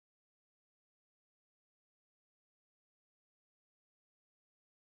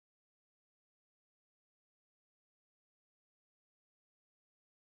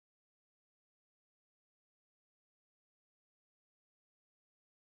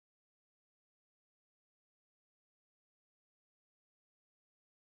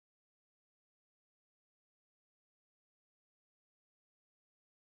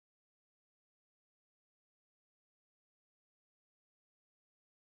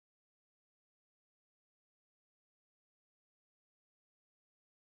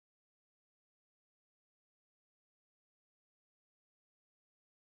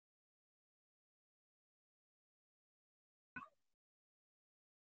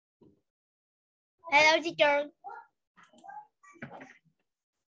Hello, teacher.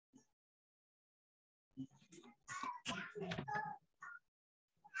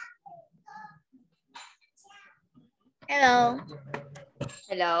 Hello.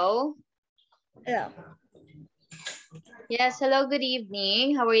 Hello. Hello. Yes, hello, good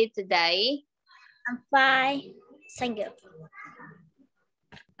evening. How are you today? I'm fine. Thank you.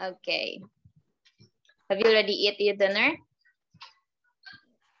 Okay. Have you already eat your dinner?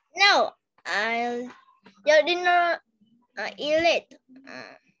 No, your dinner eat late.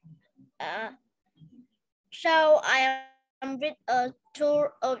 So I am with a two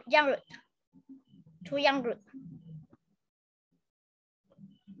young group. Two young group.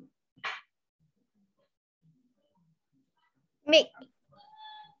 Me,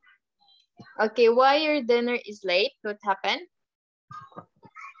 Okay, why your dinner is late? What happened?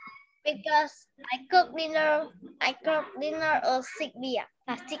 because I cook dinner at 6 p.m.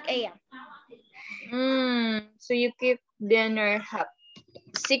 At 6 a.m. So you keep dinner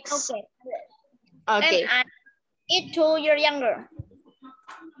 6. Okay. Okay. And I eat to your younger.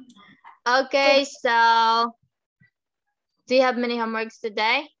 Okay, so do you have many homeworks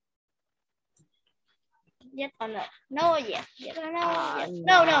today? Yes or no? No, yes. Yes or no? Yes.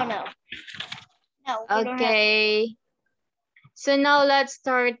 No. No. No, we don't have. Okay. So now let's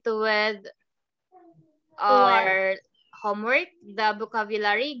start with our homework, the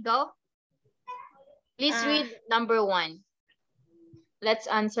vocabulary. Go. Please read number 1. Let's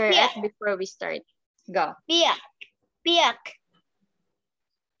answer it before we start. Go. Biak.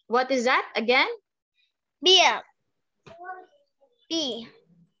 What is that again? Biak. B.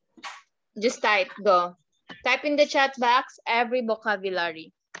 Just type. Go. Type in the chat box every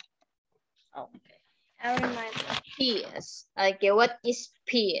vocabulary. Okay. I remember. Peace. Okay, what is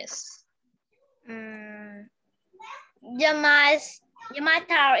peace? You must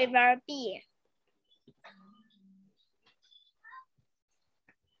tell about B.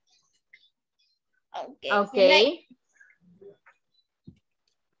 Okay. Okay.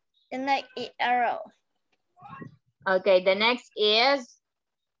 The next is arrow. Okay, the next is,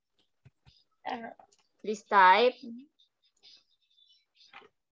 Arrow. please type.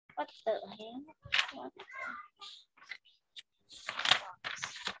 What the hell? What the...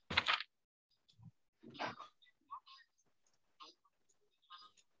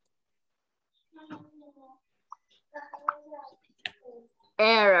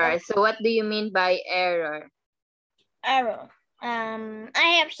 Error. So what do you mean by error? Arrow.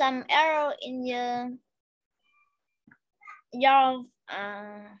 I have some arrow in your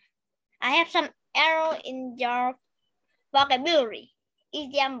I have some arrow in your vocabulary.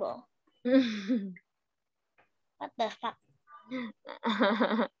 Example. What the fuck?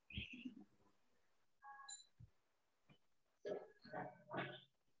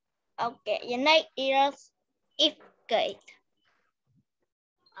 Okay, the next is if gate.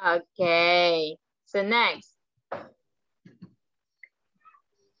 Okay. So next.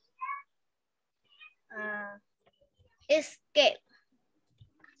 Escape.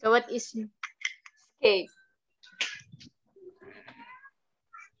 So what is escape?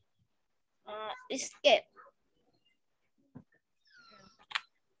 Escape.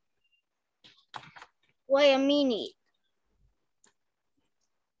 Wait a minute.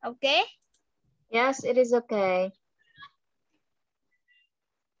 Okay? Yes, it is okay.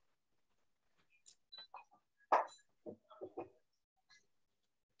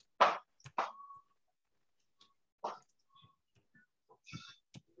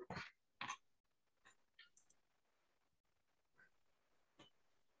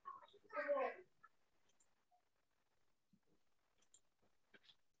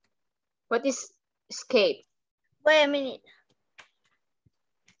 What is escape? Wait a minute.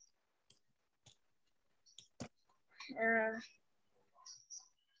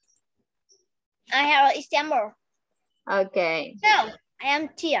 I have an example. Okay. No, I am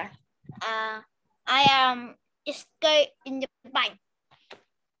here. I am escape in the bank.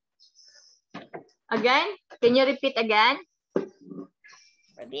 Again? Can you repeat again?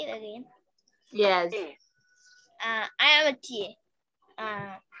 Repeat again. Yes. I am a here.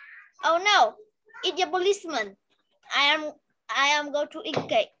 Oh no, it's a policeman. I am going to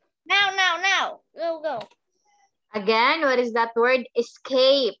escape. Now. Go. Again, what is that word?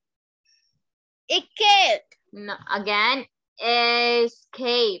 Escape. Escape. No, again,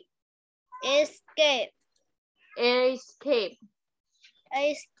 escape. Escape. Escape.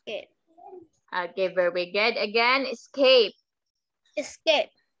 Escape. Okay, very good. Again, escape.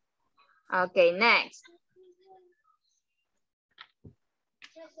 Escape. Okay, next.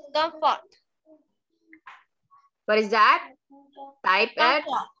 Comfort. What is that? Type it.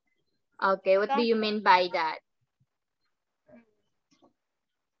 Comfort. Okay, what do you mean by that?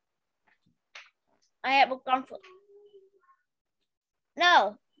 I have a comfort.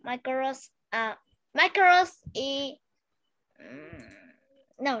 No, macaros is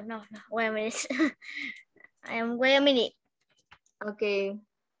no. Wait a minute. Wait a minute. Okay.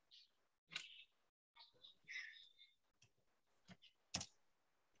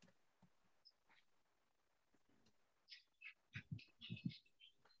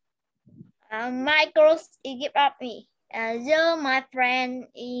 Macaros give up me. My friend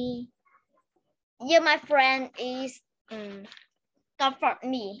is comfort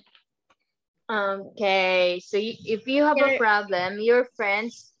me. Okay, so if you have a problem, your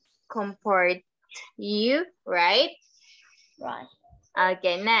friends comfort you, right? Right.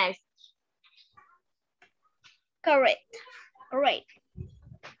 Okay, next. Correct.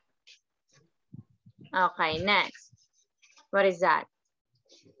 Okay, next. What is that?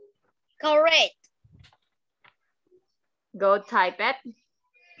 Correct. Go type it.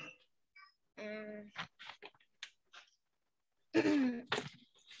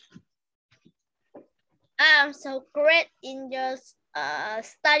 I'm so great in just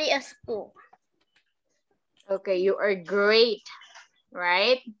study at school. Okay, you are great,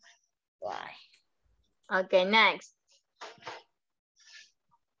 right? Why? Okay, next.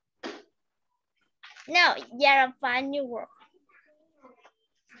 No, you're find new work.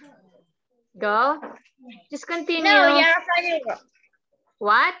 Go. Just continue. No, you're find new work.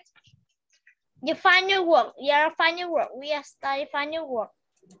 What? You find new work. You're find new work. We are study find new work.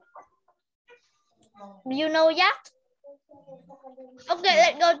 You know that? Okay,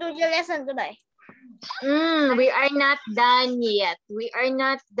 let's go to your lesson today. We are not done yet. We are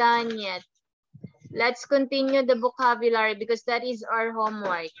not done yet. Let's continue the vocabulary because that is our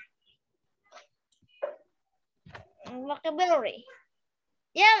homework. Vocabulary.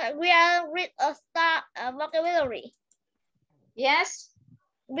 Yeah, we are read a vocabulary. Yes?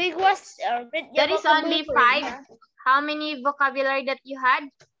 Because read your That is only vocabulary. 5. How many vocabulary that you had?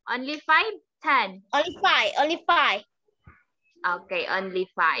 Only 5? 10? Only 5. Only 5. Okay, only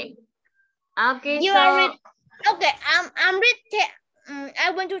 5. Okay, you so are read. Okay, I'm read.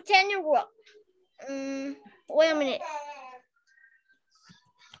 I want to tell you what. Wait a minute.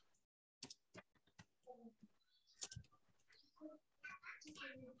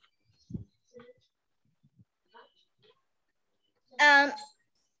 I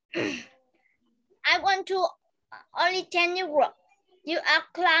want to only 10 you work. You are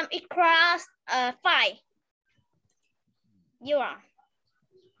climb across 5. You are.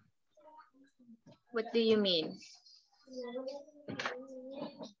 what do you mean?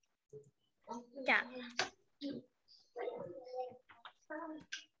 Yeah.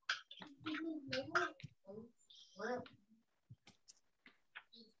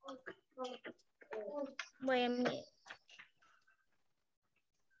 Wait a minute.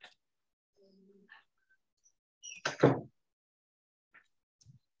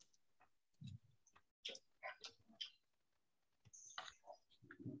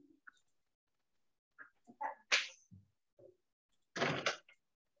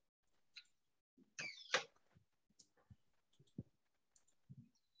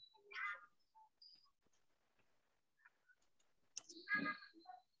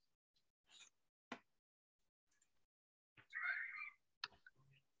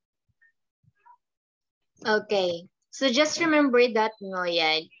 Okay, so just remember that,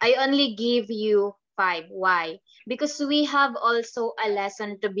 Noyan. I only give you 5. Why? Because we have also a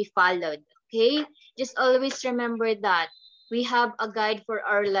lesson to be followed. Okay, just always remember that we have a guide for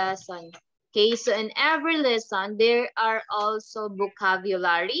our lesson. Okay, so in every lesson there are also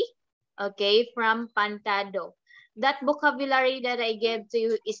vocabulary. Okay, from Pantado. That vocabulary that I gave to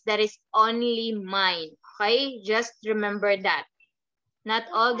you is only mine. Okay, just remember that. Not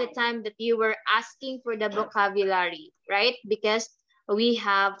all the time that you were asking for the vocabulary, right? Because we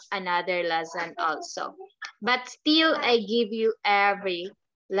have another lesson also. But still, I give you every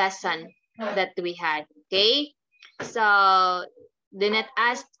lesson that we had, okay? So, do not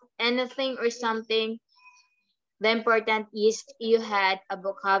ask anything or something. The important is you had a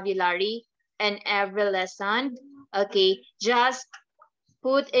vocabulary in every lesson, okay? Just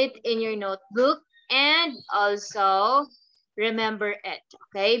put it in your notebook and also remember it,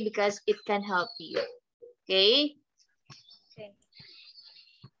 okay? Because it can help you, okay? Okay.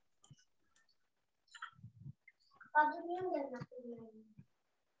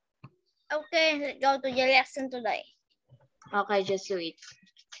 Okay, let's go to your lesson today. Okay, just wait.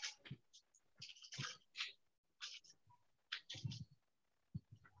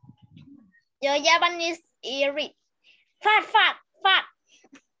 Your Japanese is read. Fat.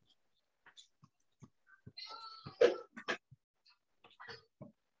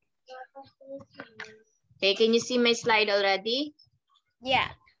 Okay, can you see my slide already? Yeah,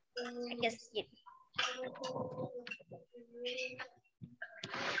 I can see it.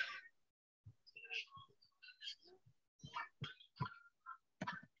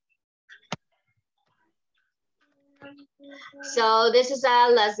 So this is a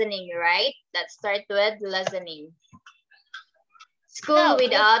listening, right? Let's start with listening. School No,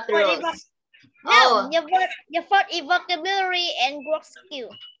 without rules. No, Oh, your first is vocabulary and growth skill.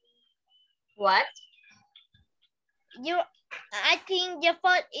 what? I think your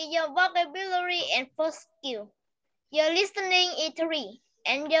first is your vocabulary and first skill. Your listening is 3,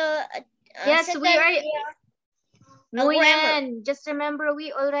 and your Yes, second we are. is grammar. Nguyen, just remember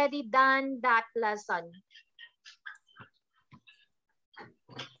we already done that lesson.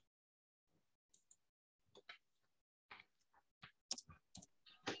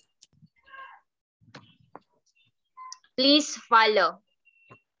 Please follow.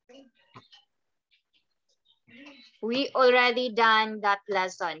 We already done that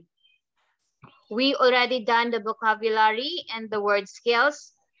lesson. We already done the vocabulary and the word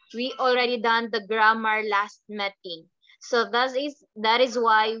skills. We already done the grammar last meeting. So that is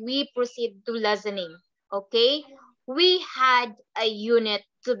why we proceed to listening. Okay? We had a unit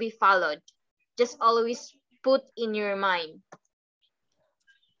to be followed. Just always put in your mind.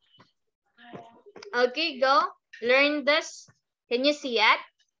 Okay, go. Learn this. Can you see it?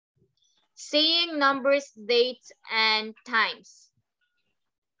 Saying numbers, dates, and times.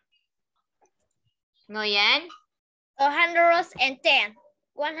 Nguyen? 110.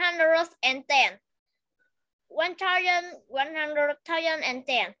 110.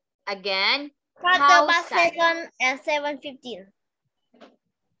 1,110. Again, Quarter past 1,000. 7 and 7:15.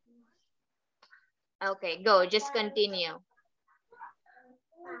 Okay, go. Just continue.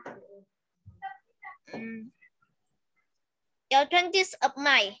 Your 20th of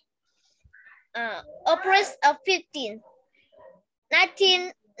May. April of 15.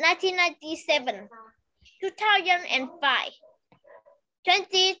 1997. 2005.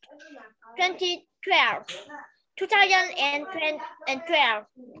 2012. 2012.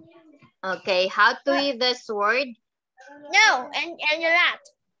 Okay, how to read this word? No, and your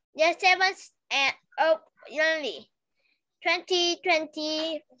last. The 7th of January.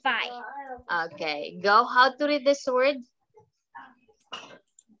 2025. Okay, go. How to read this word?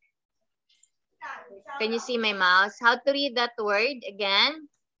 Can you see my mouse? How to read that word again?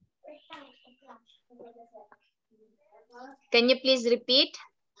 Can you please repeat?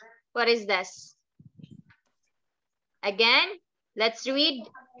 What is this? Again, let's read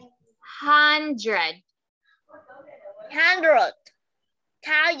 100. 100.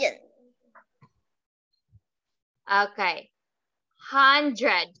 1,000. Okay.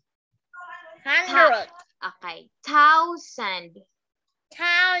 100. 100. Okay. 1,000.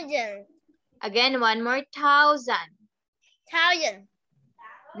 1,000. Again, one more 1,000. 1,000.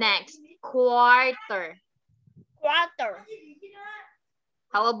 Next, quarter. Quarter.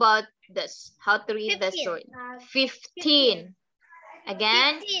 How about this? How to read 15. this word? 15.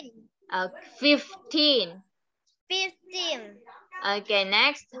 Again? 15. 15. 15. Okay,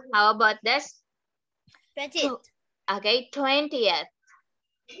 next. How about this? 20th. Okay, 20th.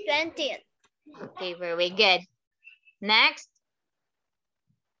 20th. Okay, very good. Next.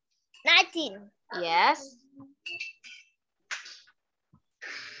 19. Yes.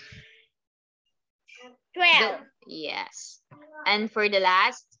 12. Yes. And for the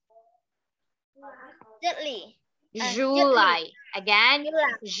last? July. Again?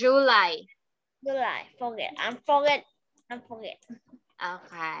 July. Forget. I'm forget.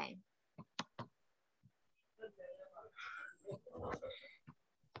 Okay.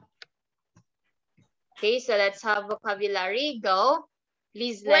 Okay, so let's have vocabulary. Go.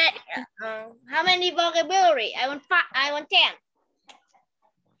 Please let. How many vocabulary? I want 10.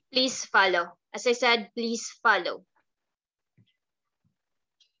 Please follow. As I said, please follow.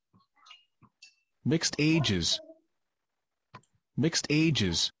 Mixed ages. Mixed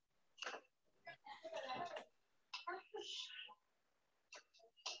ages.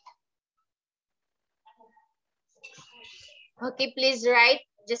 Okay, please write.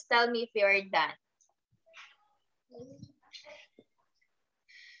 Just tell me if you're done.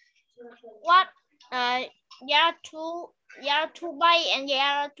 What? Yeah, to buy and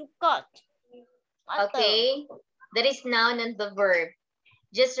yeah, to cut. Okay, that is noun and the verb.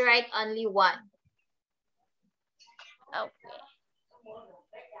 Just write only one. Okay.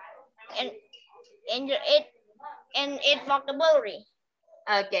 And it vocabulary.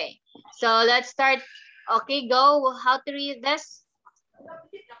 Okay, so let's start. Okay, go. How to read this?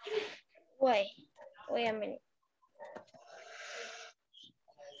 Wait a minute.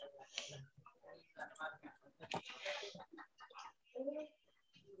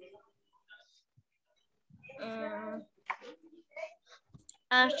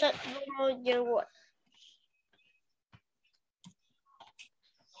 Answer your word.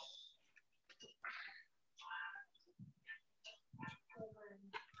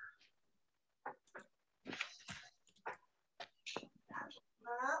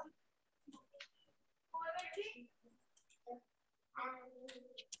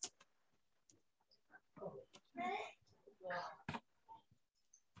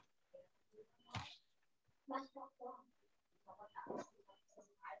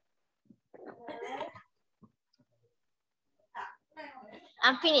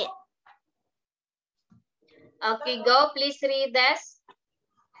 I'm finished. Okay, go. Please read this.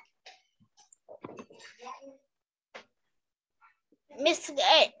 Miss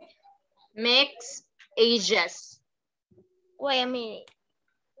A. Mix ages. Wait a minute.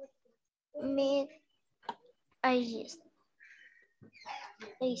 Mid ages.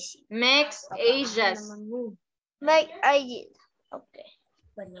 Mix ages. Make ages. Okay.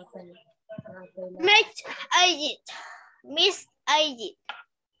 Mixed ages. Miss ages.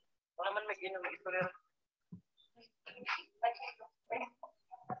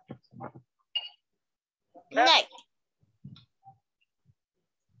 Next.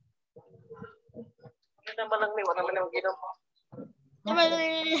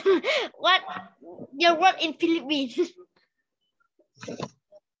 What? Your word in Philippines.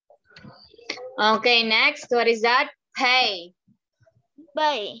 Okay, next. What is that? Pay.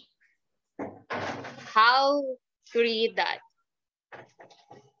 Pay. How to read that?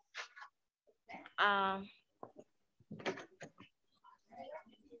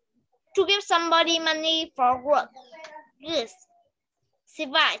 To give somebody money for work. Yes.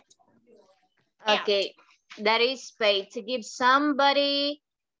 Survive. Okay, that is pay. To give somebody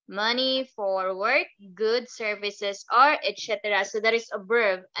money for work, goods, services, or etc. So that is a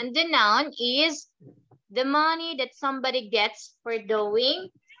verb. And the noun is the money that somebody gets for doing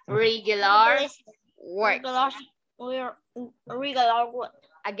regular work. Regular work.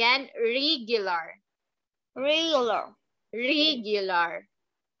 Again, regular. Regular. Regular.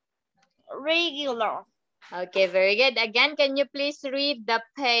 Regular. Okay, very good. Again, can you please read the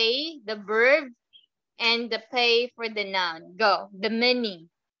pay, the verb, and the pay for the noun? Go. The meaning.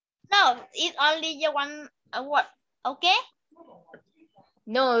 No, it's only the one word. Okay?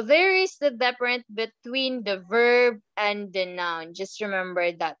 No, there is the difference between the verb and the noun. Just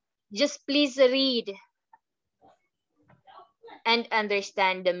remember that. Just please read and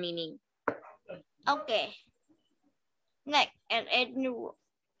understand the meaning. Okay. Next, and add new word.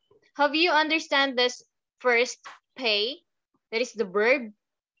 Have you understand this first pay? That is the verb.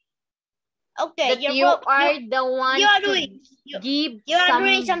 Okay, That you are the one you are to doing, give you are some...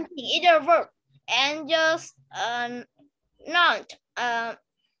 doing something, either verb and just noun.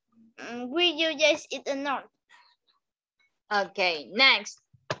 We use just it a noun. Okay, next.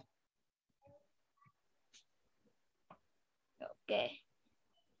 Okay.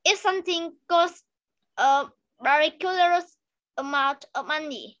 If something costs a ridiculous amount of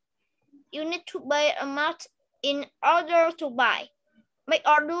money, you need to pay amount in order to buy. Make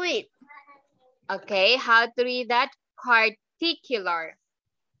or do it. Okay, how to read that? Particular.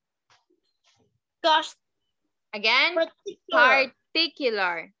 Cost. Again,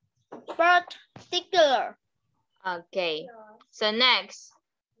 particular. Particular. Okay, so next.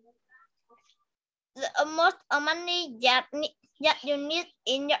 The amount of money that you need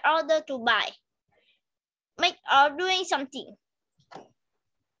in order to buy. Make or doing something.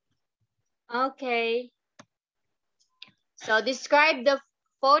 Okay. So describe the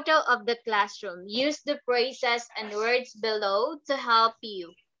photo of the classroom. Use the phrases and words below to help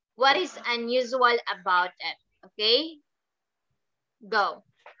you. What is unusual about it? Okay? Go.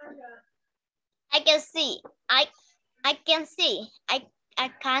 I can see. I can see. I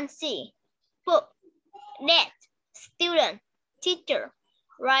can't see. Book. Net. Student. Teacher.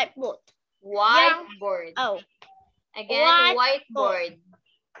 Whiteboard. Whiteboard. Oh. Again, whiteboard.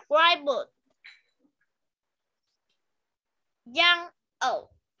 Whiteboard. Young old.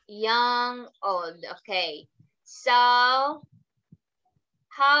 Young old. Okay. So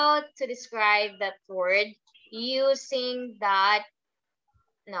how to describe that word using that?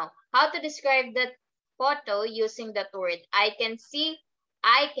 No. How to describe that photo using that word? I can see.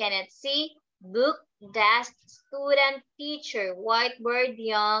 I cannot see. Book, desk, student, teacher, whiteboard,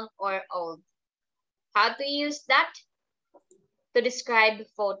 young or old. How to use that to describe the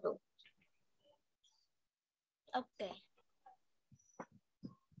photo? Okay.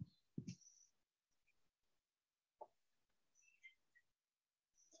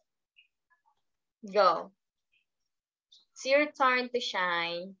 Go. It's your turn to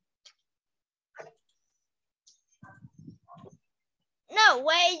shine. No,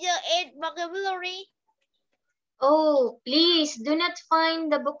 where is the 8 vocabulary? Oh, please do not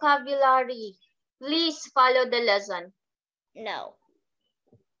find the vocabulary. Please follow the lesson. No.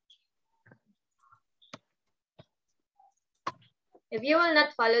 If you will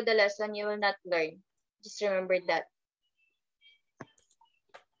not follow the lesson, you will not learn. Just remember that.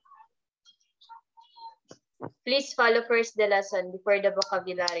 Please follow first the lesson before the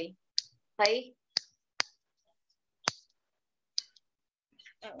vocabulary. Okay?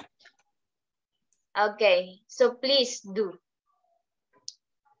 Okay, so please do.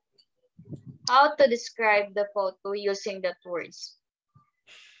 How to describe the photo using that words.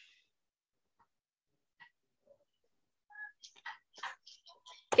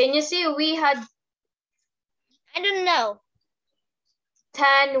 Can you see we had I don't know.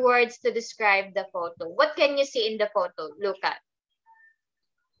 10 words to describe the photo. What can you see in the photo? Look at.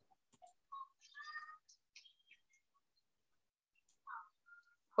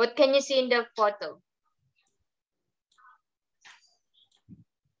 What can you see in the photo?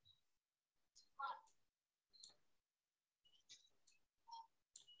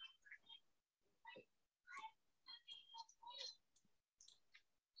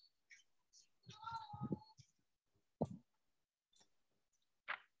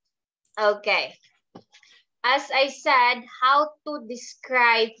 Okay. As I said, how to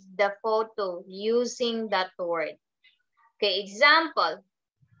describe the photo using that word. Okay, example.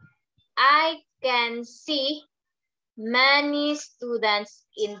 I can see many students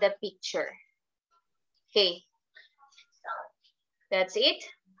in the picture. Okay. That's it.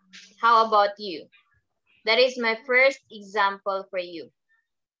 How about you? That is my first example for you.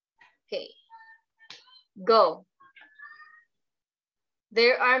 Okay. Go.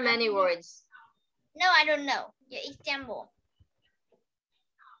 There are many words. No, I don't know. Your example.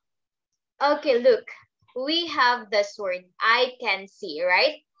 Okay, look. We have this word, I can see,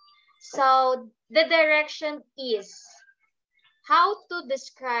 right? So the direction is how to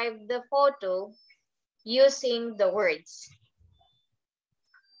describe the photo using the words.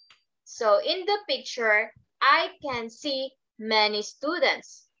 So in the picture, I can see many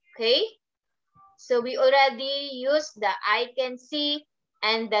students, okay? So we already used the I can see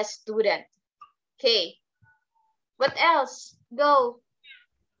and the student. Okay. What else? Go.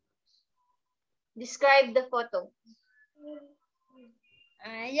 Describe the photo.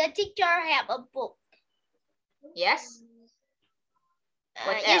 The teacher have a book. Yes.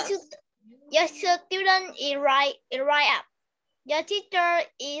 What else? Your student is right up. Your teacher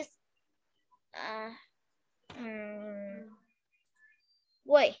is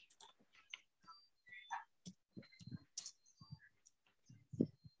wait.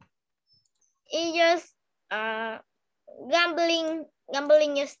 It's just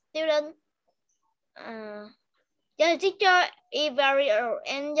gambling your student. Your teacher is very old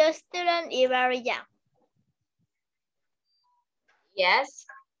and your student is very young. Yes.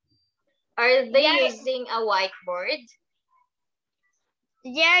 Are they using a whiteboard?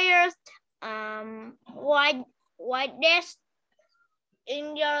 There is white desk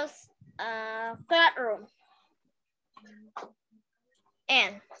in your classroom.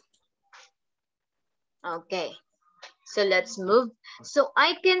 And okay. So let's move. So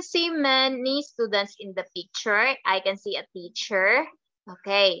I can see many students in the picture. I can see a teacher.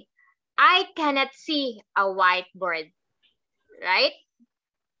 Okay. I cannot see a whiteboard. Right?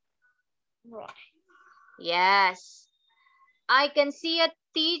 right. Yes. I can see a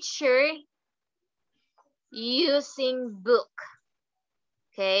teacher using book.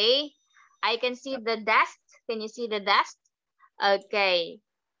 Okay. I can see the desk. Can you see the desk? Okay.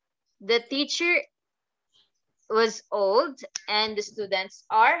 The teacher was old and the students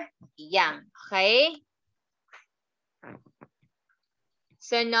are young. Okay.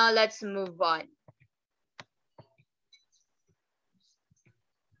 So now let's move on.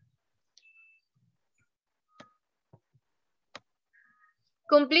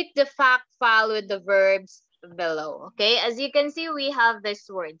 Complete the fact file with the verbs below. Okay, as you can see, we have these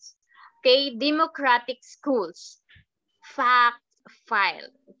words. Okay, democratic schools. Fact file.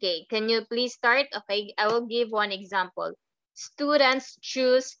 Okay, can you please start? Okay, I will give one example. Students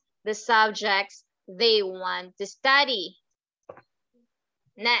choose the subjects they want to study.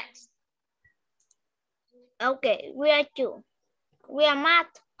 Next. Okay, we are two. We are math.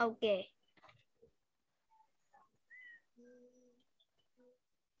 Okay.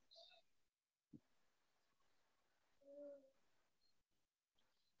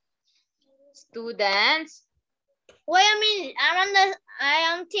 Students. Wait a minute. I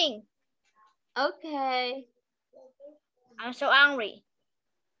am think. Okay. I'm so angry.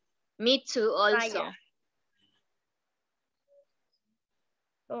 Me too also. Liar.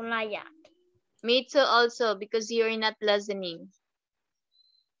 Don't lie yet. Me too also because you're not listening.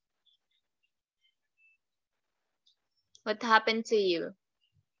 What happened to you?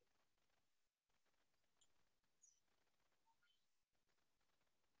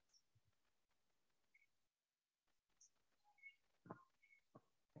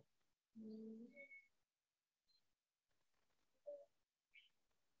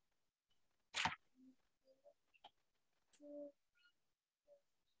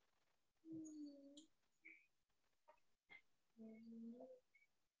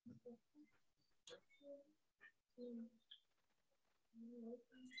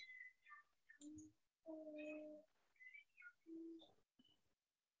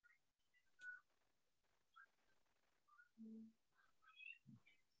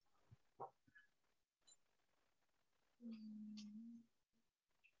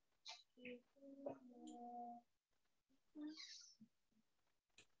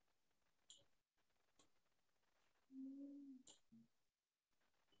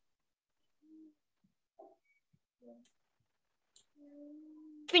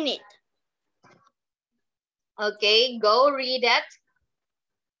 Finish. Okay, go read it.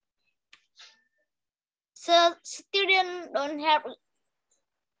 So students don't have to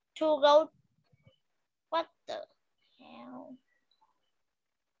go. What the hell?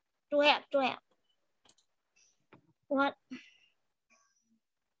 To have. What?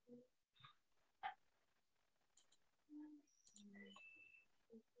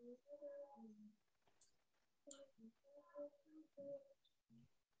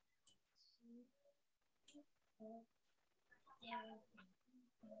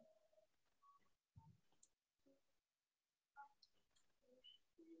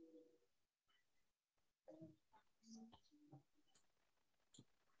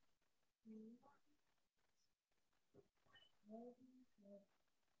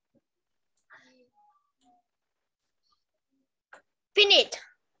 Finish.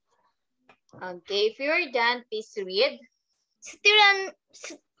 Okay, if you're done, please read. Student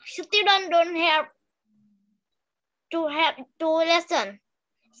don't have to listen.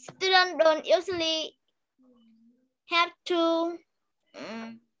 Students don't usually have to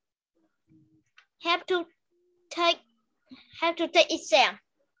take exam.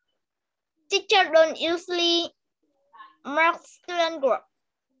 Teachers don't usually mark student work.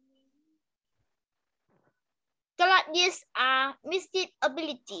 Classes are mixed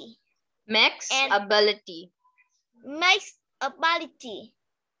ability. Max And ability. Mixed ability.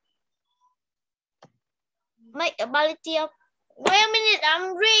 Make ability of. Wait a minute,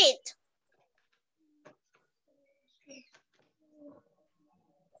 I'm read.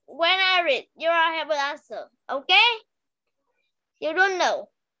 When I read, you have an answer. Okay? You don't know.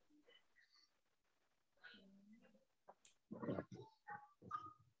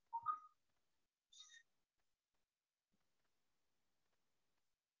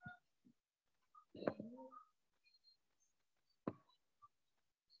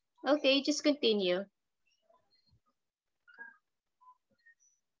 Okay, just continue.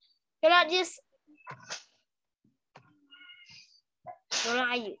 You're not just don't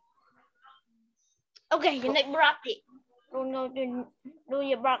lie you. Okay, you make broccoli. Do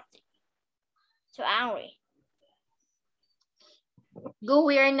your broccoli. So angry. Go,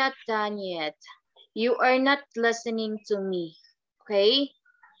 we are not done yet. You are not listening to me. Okay?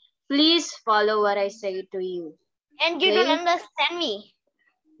 Please follow what I say to you. And you Okay? don't understand me.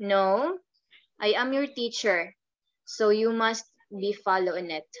 No, I am your teacher. So you must be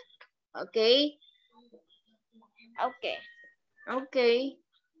following it. Okay? Okay. Okay.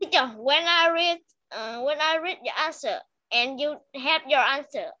 Teacher, when I read the answer and you have your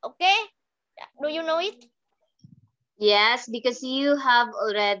answer, okay? Do you know it? Yes, because you have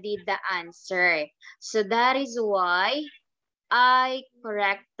already the answer. So that is why I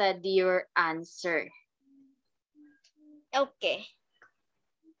corrected your answer. Okay.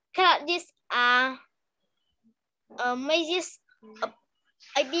 Classes are measures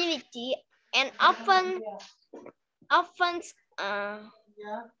ability and often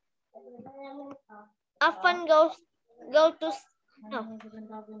go to no.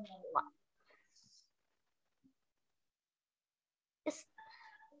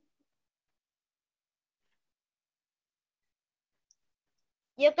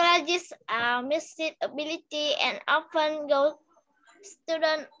 Your classes are mixed ability and often go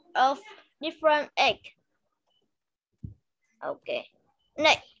students of different age. Okay.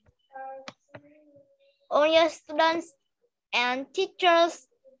 Next. All your students and teachers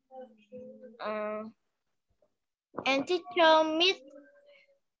and teacher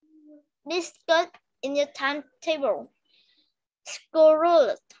discuss in the timetable, school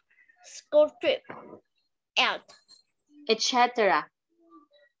rules, school trip, out, etc.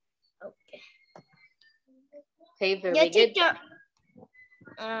 okay. Okay, very good.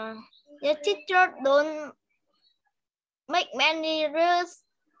 The teacher don't make many rules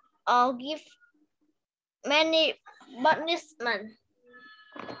or give many punishment.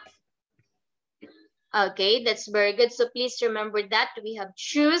 Okay, that's very good. So please remember that we have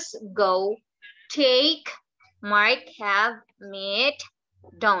choose, go, take, mark, have, meet,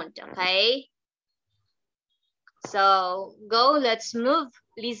 don't. Okay. So go, let's move.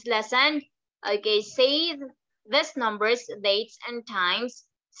 Please listen. Okay, say these numbers, dates, and times.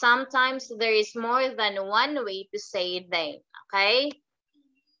 Sometimes there is more than one way to say them. Okay.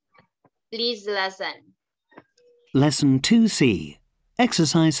 Please listen. Lesson 2C,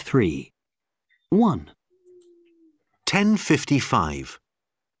 Exercise 3. 1, 10:55.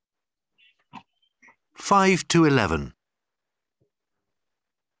 5 to 11.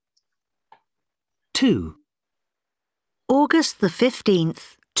 2. August the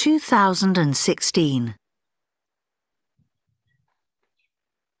 15th, 2016.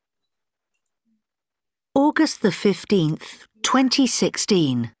 August the 15th,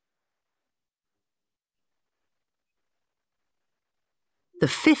 2016. The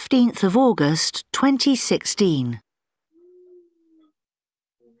 15th of August, 2016.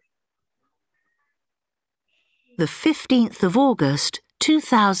 The 15th of August,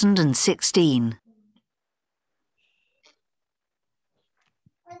 2016.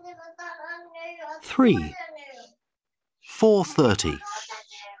 3. 4:30.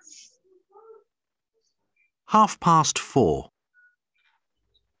 4:30.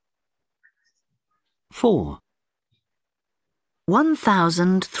 4.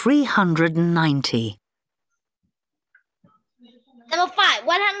 1390. Number 5,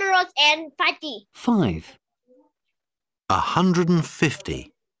 150. 5.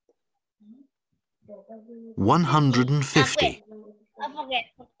 150. 150. Forget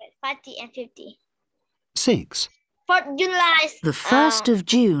 40 and 50. 6. For July. The 1st of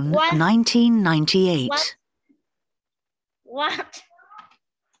June, 1998. What?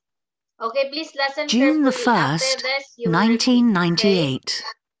 Okay, please listen June the carefully. After 1st, this, you will repeat, okay? 1998.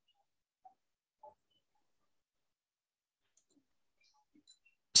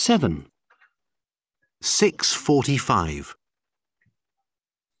 7. 6:45.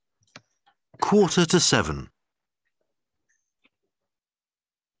 6:45.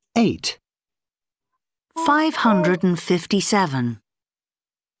 8. 557.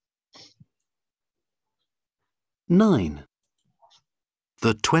 9.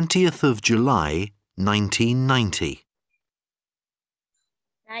 The 20th of July, 1990.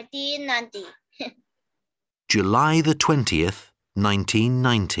 1990. July the 20th,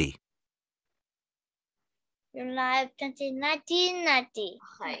 1990. July 20, 1990.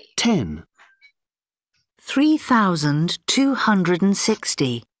 Okay. 10.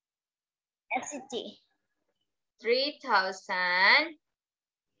 3260. FCT. 3000.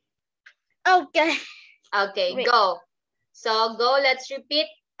 Okay. Okay, Wait. go. So go, let's repeat.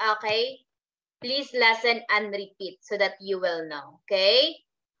 Okay. Please listen and repeat so that you will know. Okay.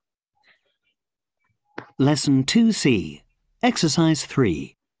 Lesson 2C, Exercise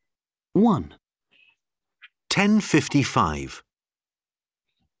 3. 1, 10:55.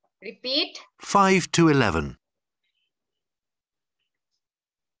 Repeat. 5 to 11.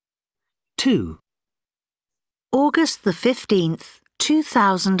 2. August the 15th,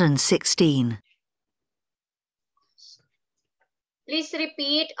 2016. Please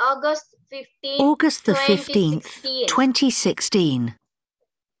repeat. August 15th, August the 15th, 2016. 2016.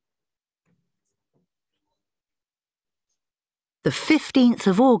 The 15th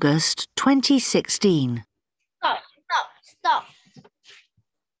of August, 2016. Stop.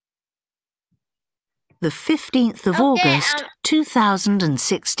 The 15th of Okay, August,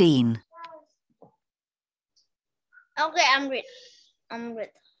 2016. Okay, I'm ready.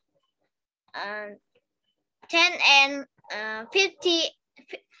 10 and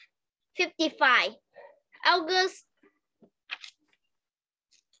 55. August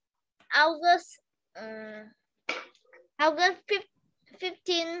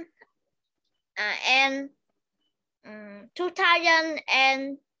 15 and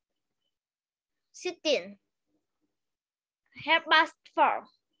 2016. Half past 4.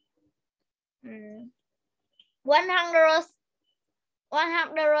 100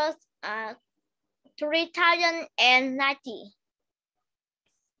 3090.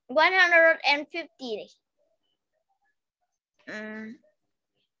 150.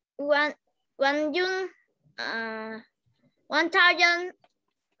 1 June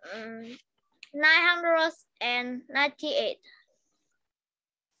 1998.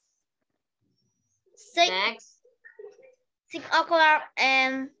 Next. 6 o'clock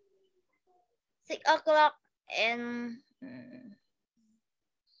and 6 o'clock and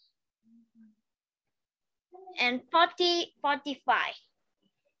 45.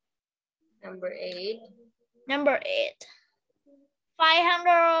 Number 8. Number 8.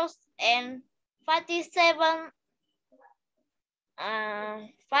 557.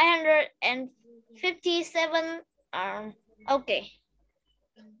 557. Okay.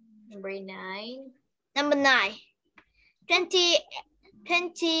 Number 9. Number 9. 20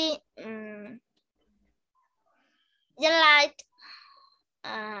 July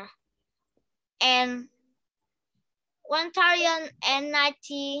and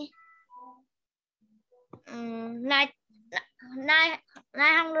 1090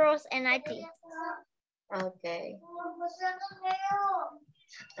 990. Okay.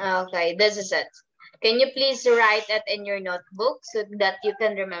 Okay, this is it. Can you please write it in your notebook so that you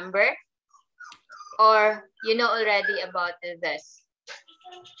can remember? Or you know already about this?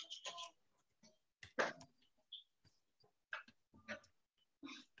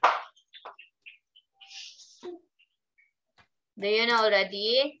 Do you know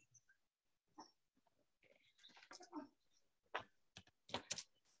already?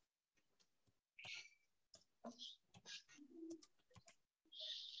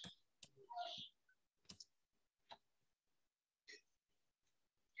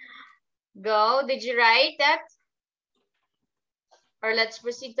 Go. Did you write that? Or let's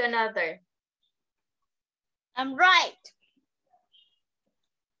proceed to another. I'm right.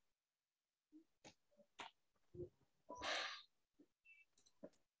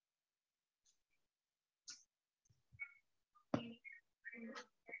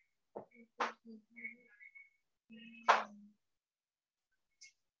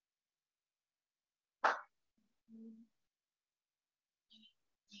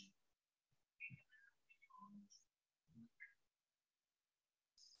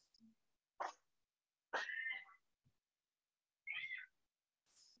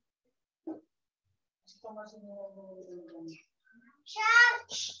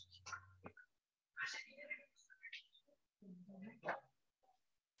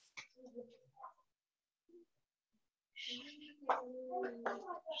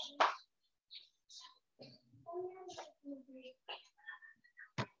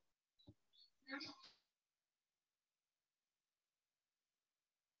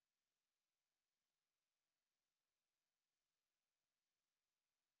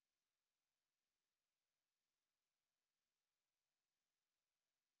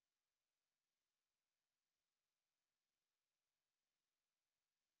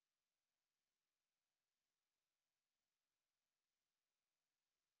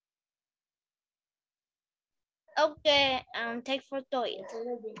 Okay, take photo it.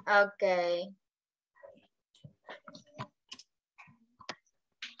 Okay.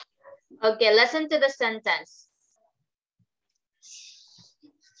 Okay, listen to the sentence.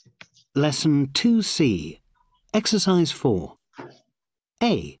 Lesson 2C, Exercise 4.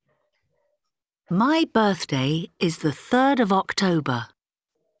 A. My birthday is the 3rd of October.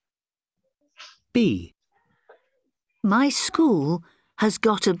 B. My school has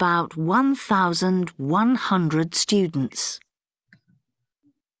got about 1,100 students.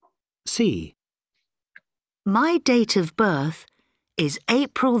 C. My date of birth is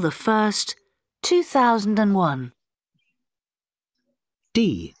April the 1st, 2001.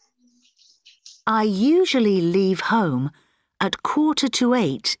 D. I usually leave home at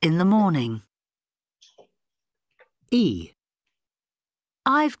 7:45 in the morning. E.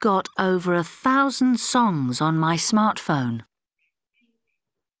 I've got over 1,000 songs on my smartphone.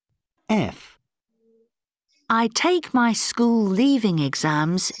 F. I take my school leaving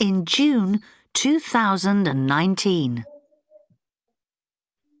exams in June 2019.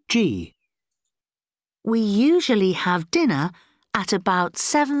 G. We usually have dinner at about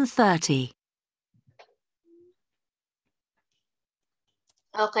 7:30.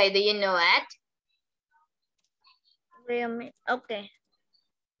 Okay, do you know it? Wait a minute. Okay.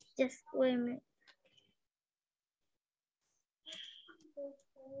 Just wait a minute.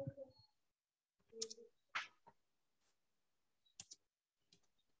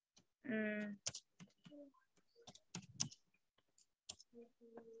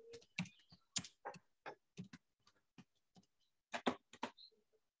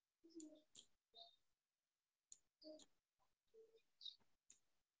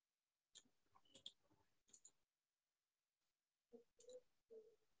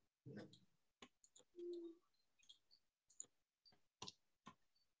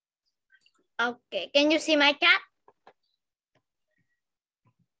 Okay, can you see my cat?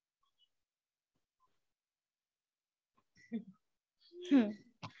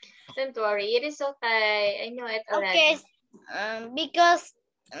 Don't worry, it is okay. I know it already. Okay, because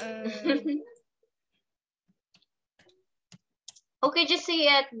okay, just say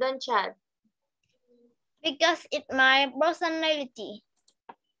it. Don't chat. because it's my personality.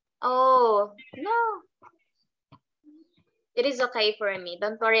 Oh, no. It is okay for me.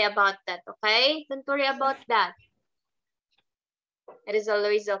 Don't worry about that, okay? Don't worry about that. It is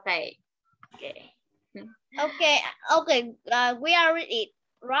always okay. Okay. Okay. We are with it,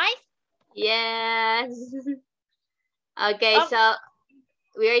 right? Yes. Okay, Okay. so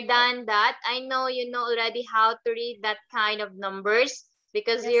we're done that. I know you know already how to read that kind of numbers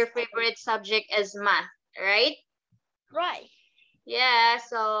because Yes. your favorite subject is math, right? Right. Yeah,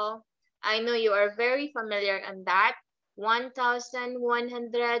 so I know you are very familiar on that.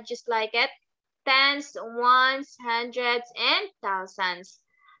 1,100, just like it. Tens, ones, hundreds, and thousands.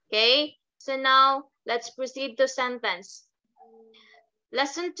 Okay, so now let's proceed to sentence.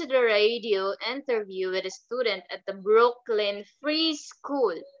 Listen to the radio interview with a student at the Brooklyn Free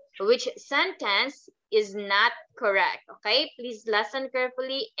School. Which sentence is not correct? Okay, please listen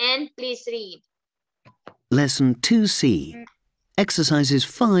carefully and please read. Lesson 2C, exercises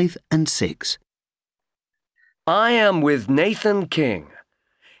 5 and 6. I am with Nathan King.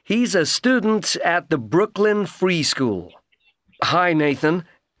 He's a student at the Brooklyn Free School. Hi, Nathan,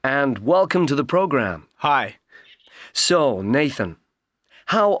 and welcome to the program. Hi. So, Nathan,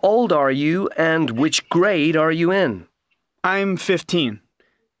 how old are you and which grade are you in? I'm 15.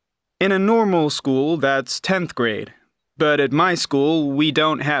 In a normal school, that's 10th grade. But at my school, we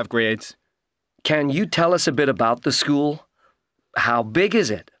don't have grades. Can you tell us a bit about the school? How big is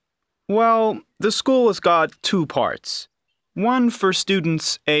it? Well, the school has got 2 parts. One for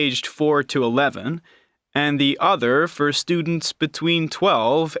students aged 4 to 11, and the other for students between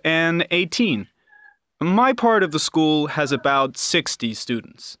 12 and 18. My part of the school has about 60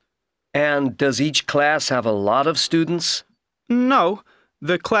 students. And does each class have a lot of students? No,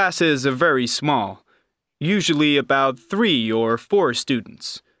 the classes are very small, usually about 3 or 4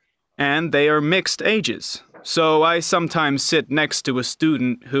 students. And they are mixed ages, so I sometimes sit next to a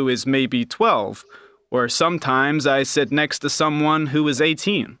student who is maybe 12, or sometimes I sit next to someone who is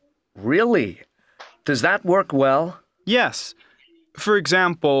 18. Really? Does that work well? Yes. For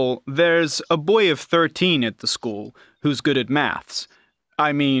example, there's a boy of 13 at the school who's good at maths.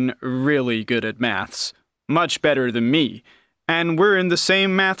 I mean, really good at maths. Much better than me. And we're in the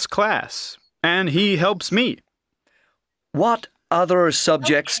same maths class. And he helps me. What other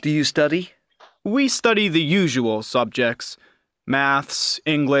subjects do you study? We study the usual subjects. Maths,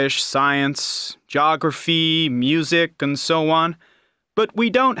 English, science, geography, music, and so on. But we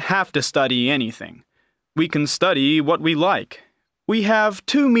don't have to study anything. We can study what we like. We have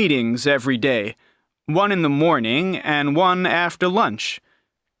 2 meetings every day, one in the morning and one after lunch.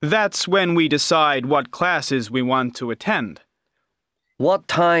 That's when we decide what classes we want to attend. What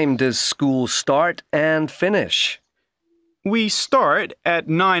time does school start and finish? We start at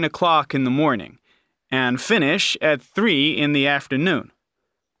 9 o'clock in the morning and finish at 3 in the afternoon.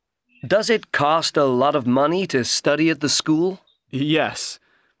 Does it cost a lot of money to study at the school? Yes.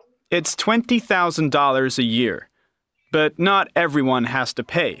 It's $20,000 a year. But not everyone has to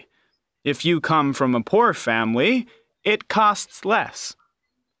pay. If you come from a poor family, it costs less.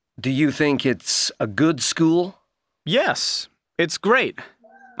 Do you think it's a good school? Yes, it's great.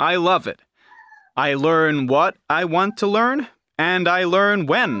 I love it. I learn what I want to learn, and I learn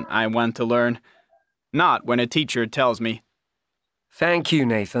when I want to learn, not when a teacher tells me. Thank you,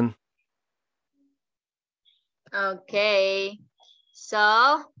 Nathan. Okay,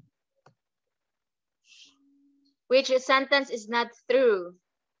 so which sentence is not true?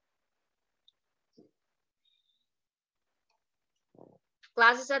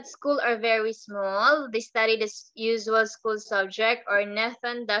 Classes at school are very small. They study the usual school subject, or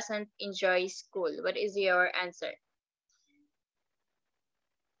Nathan doesn't enjoy school. What is your answer?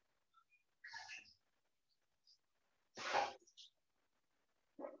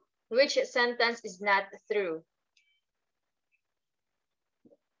 Which sentence is not true?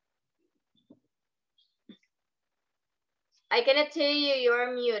 I cannot hear you.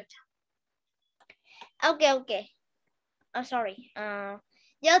 You're mute. Okay. Oh, sorry.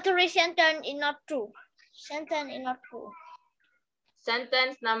 The three sentence is not true. Sentence is not true.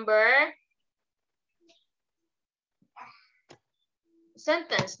 Sentence number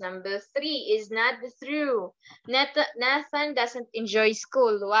 3 is not true. Nathan doesn't enjoy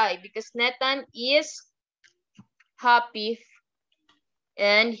school. Why? Because Nathan is happy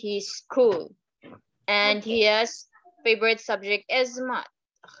in his school. And his favorite subject is math.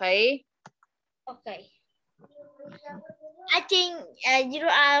 Okay? Okay. I think you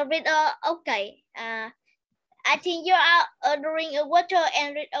are read okay. I think you are ordering a water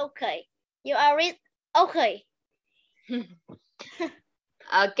and read okay. You are read okay.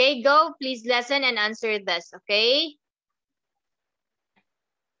 Okay, go. Please listen and answer this, okay?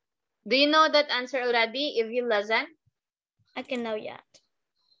 Do you know that answer already if you listen? I can know that.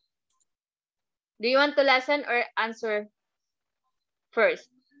 Do you want to listen or answer first?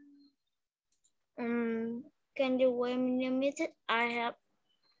 Can you wait me a minute? I have.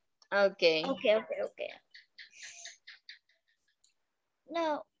 Okay. Okay.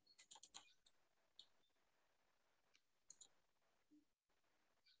 No.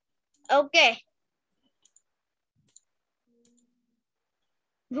 Okay.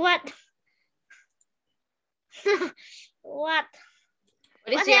 What? What?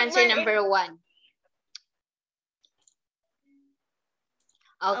 What is your answer number 1?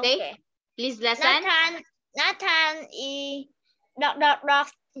 Okay. Please listen. Nathan is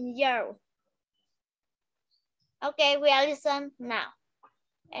dot zero. Okay, we are listen now.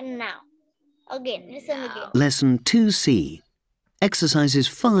 And now. Again, listen again. Lesson 2C, exercises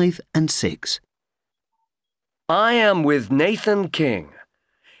 5 and 6. I am with Nathan King.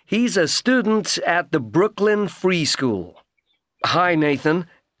 He's a student at the Brooklyn Free School. Hi, Nathan,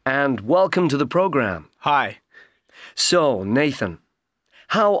 and welcome to the program. Hi. So, Nathan,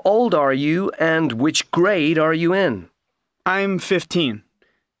 how old are you and which grade are you in? I'm 15.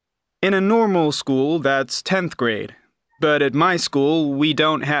 In a normal school, that's 10th grade. But at my school, we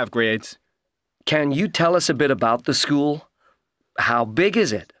don't have grades. Can you tell us a bit about the school? How big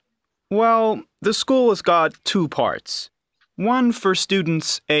is it? Well, the school has got 2 parts. One for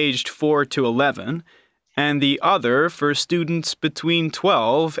students aged 4 to 11, and the other for students between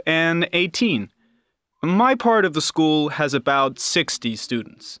 12 and 18. My part of the school has about 60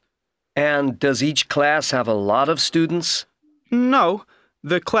 students. And does each class have a lot of students? No,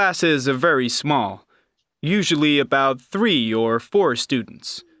 the classes are very small, usually about 3 or 4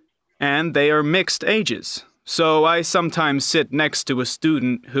 students. And they are mixed ages, so I sometimes sit next to a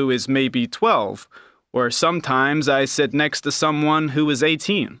student who is maybe 12, or sometimes I sit next to someone who is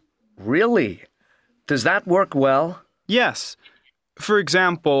 18. Really? Does that work well? Yes. For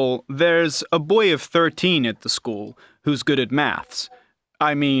example, there's a boy of 13 at the school who's good at maths.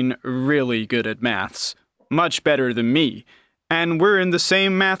 I mean, really good at maths. Much better than me. And we're in the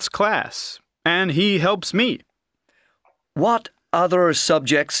same maths class. And he helps me. What other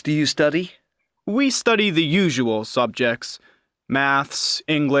subjects do you study? We study the usual subjects. Maths,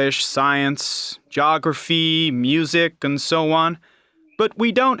 English, science, geography, music, and so on. But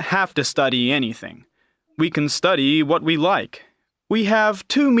we don't have to study anything. We can study what we like. We have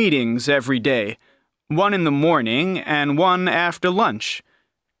 2 meetings every day, one in the morning and one after lunch.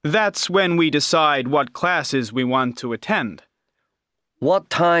 That's when we decide what classes we want to attend. What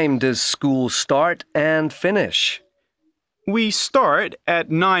time does school start and finish? We start at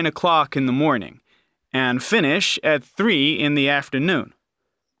 9 o'clock in the morning and finish at 3 in the afternoon.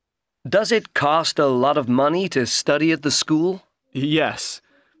 Does it cost a lot of money to study at the school? Yes.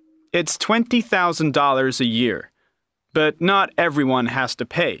 It's $20,000 a year. But not everyone has to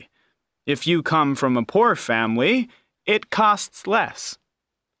pay. If you come from a poor family, it costs less.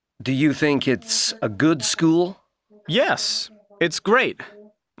 Do you think it's a good school? Yes, it's great.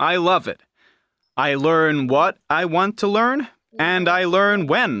 I love it. I learn what I want to learn, and I learn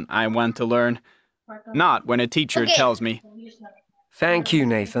when I want to learn, not when a teacher tells me. Thank you,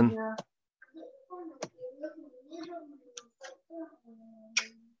 Nathan.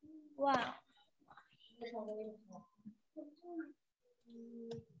 Wow.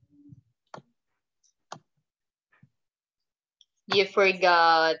 You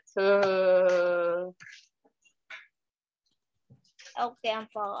forgot. Okay, I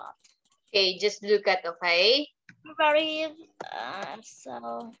forgot. Okay, just look at, okay? Very,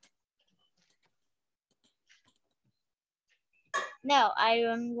 so. No, I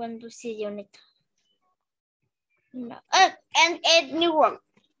don't want to see unit. No. And add new word.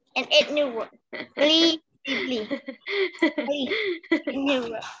 And add new word. Please. New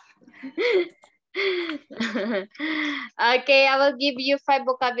word. Okay, I will give you 5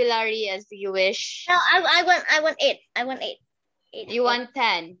 vocabulary as you wish. No, I want 8. I want 8. You want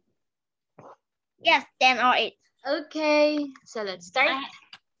 10? Yes, 10 or 8. Okay, so let's start.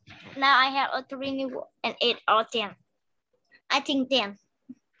 Now I have a 3 new word and 8 or 10. I think 10.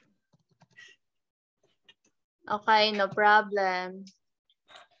 Okay, no problem.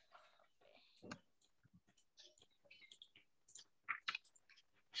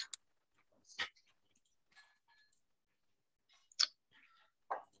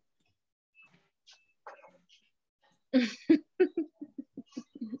 Why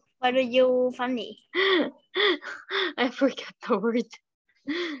are you funny? I forgot the word.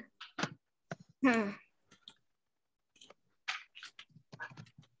 Hmm.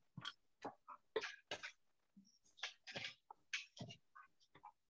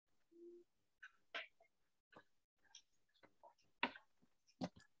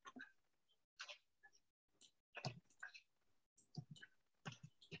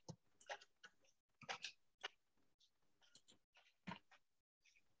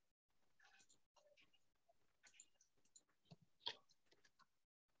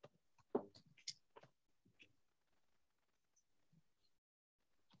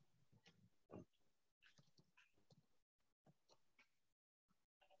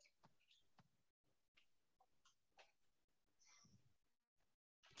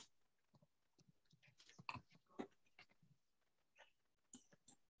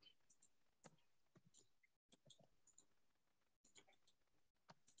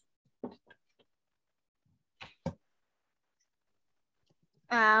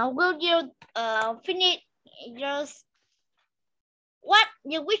 Will you finish just what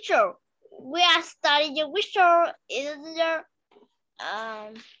you wish for? We are studying your wish for is there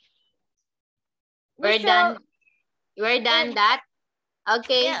We're wish done. for- We're done that.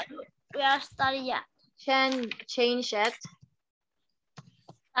 Okay. yeah, we are studying Change it.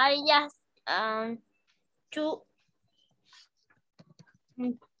 yes to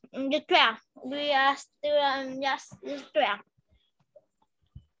the 12. We are still yes the 12.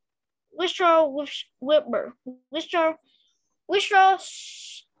 Wish for Wilbur. Wish for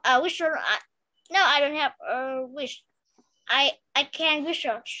no, I don't have a wish. I can wish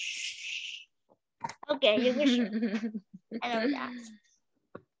for. Okay, you wish for. I know that.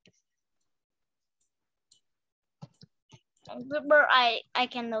 Wilbur, I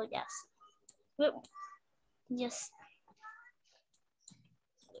can know yes. Yes.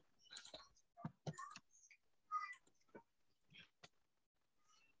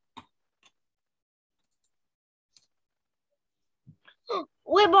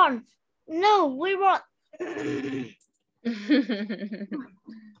 We won. No, we won.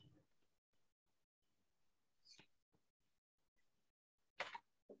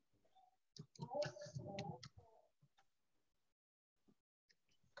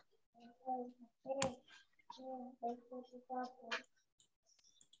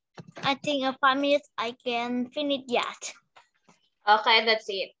 I think in 5 minutes I can finish that. Okay, that's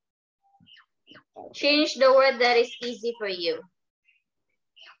it. Change the word that is easy for you.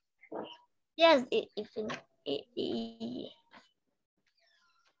 Yes,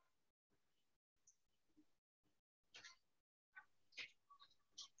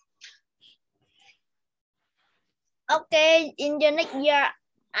 okay, in the next year,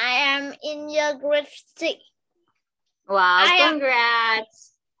 I am in your grade 6. Wow, I am-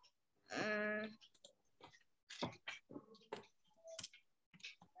 congrats.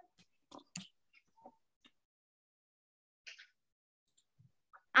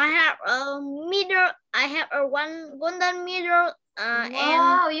 I have a medal. I have a one golden medal.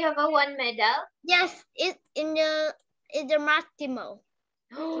 Wow, you have a 1 medal? Yes, it's in the Massimo.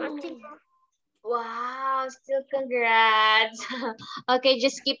 Wow, still congrats. Okay,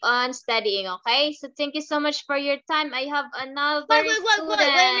 just keep on studying, okay? So thank you so much for your time. I have another student. Wait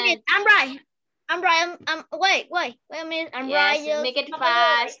a minute. I'm right. Wait a minute. I'm yes, right. make it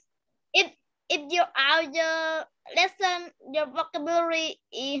fast. If you are the lesson, your vocabulary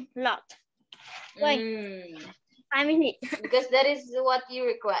is lot. Wait. 5 minutes. Because that is what you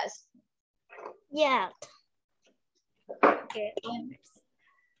request. Yeah. Okay.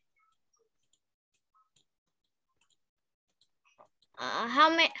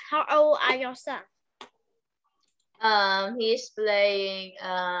 How old are your son? He's playing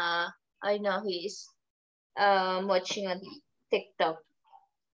I know he's watching on TikTok.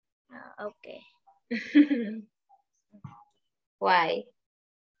 Okay. Why?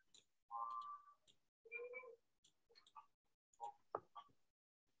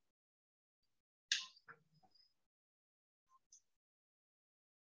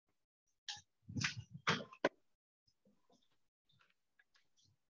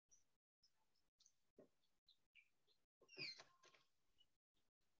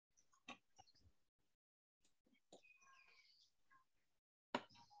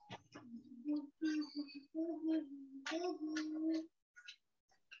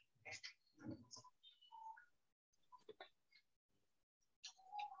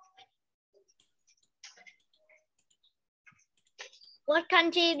 What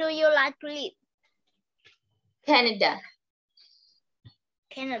country do you like to live? Canada.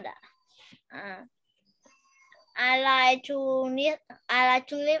 Canada. I like to live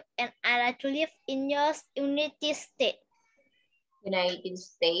and I like to live in your United States. United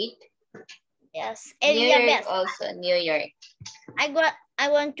States. Yes, New York Elizabeth. also, New York. I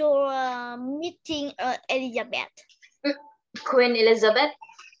want to meeting Elizabeth. Queen Elizabeth?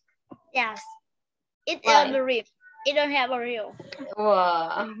 Yes. It Why? real. It don't have a real.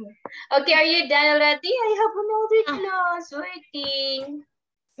 Wow. Okay, are you done already? I have another class waiting.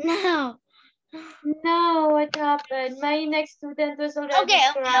 No. No, what happened? My next student was already Okay.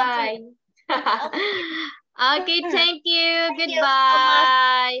 crying. Okay, thank you. Thank you so much.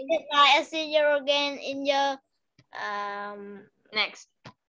 Goodbye. Goodbye. I'll see you again in your Next.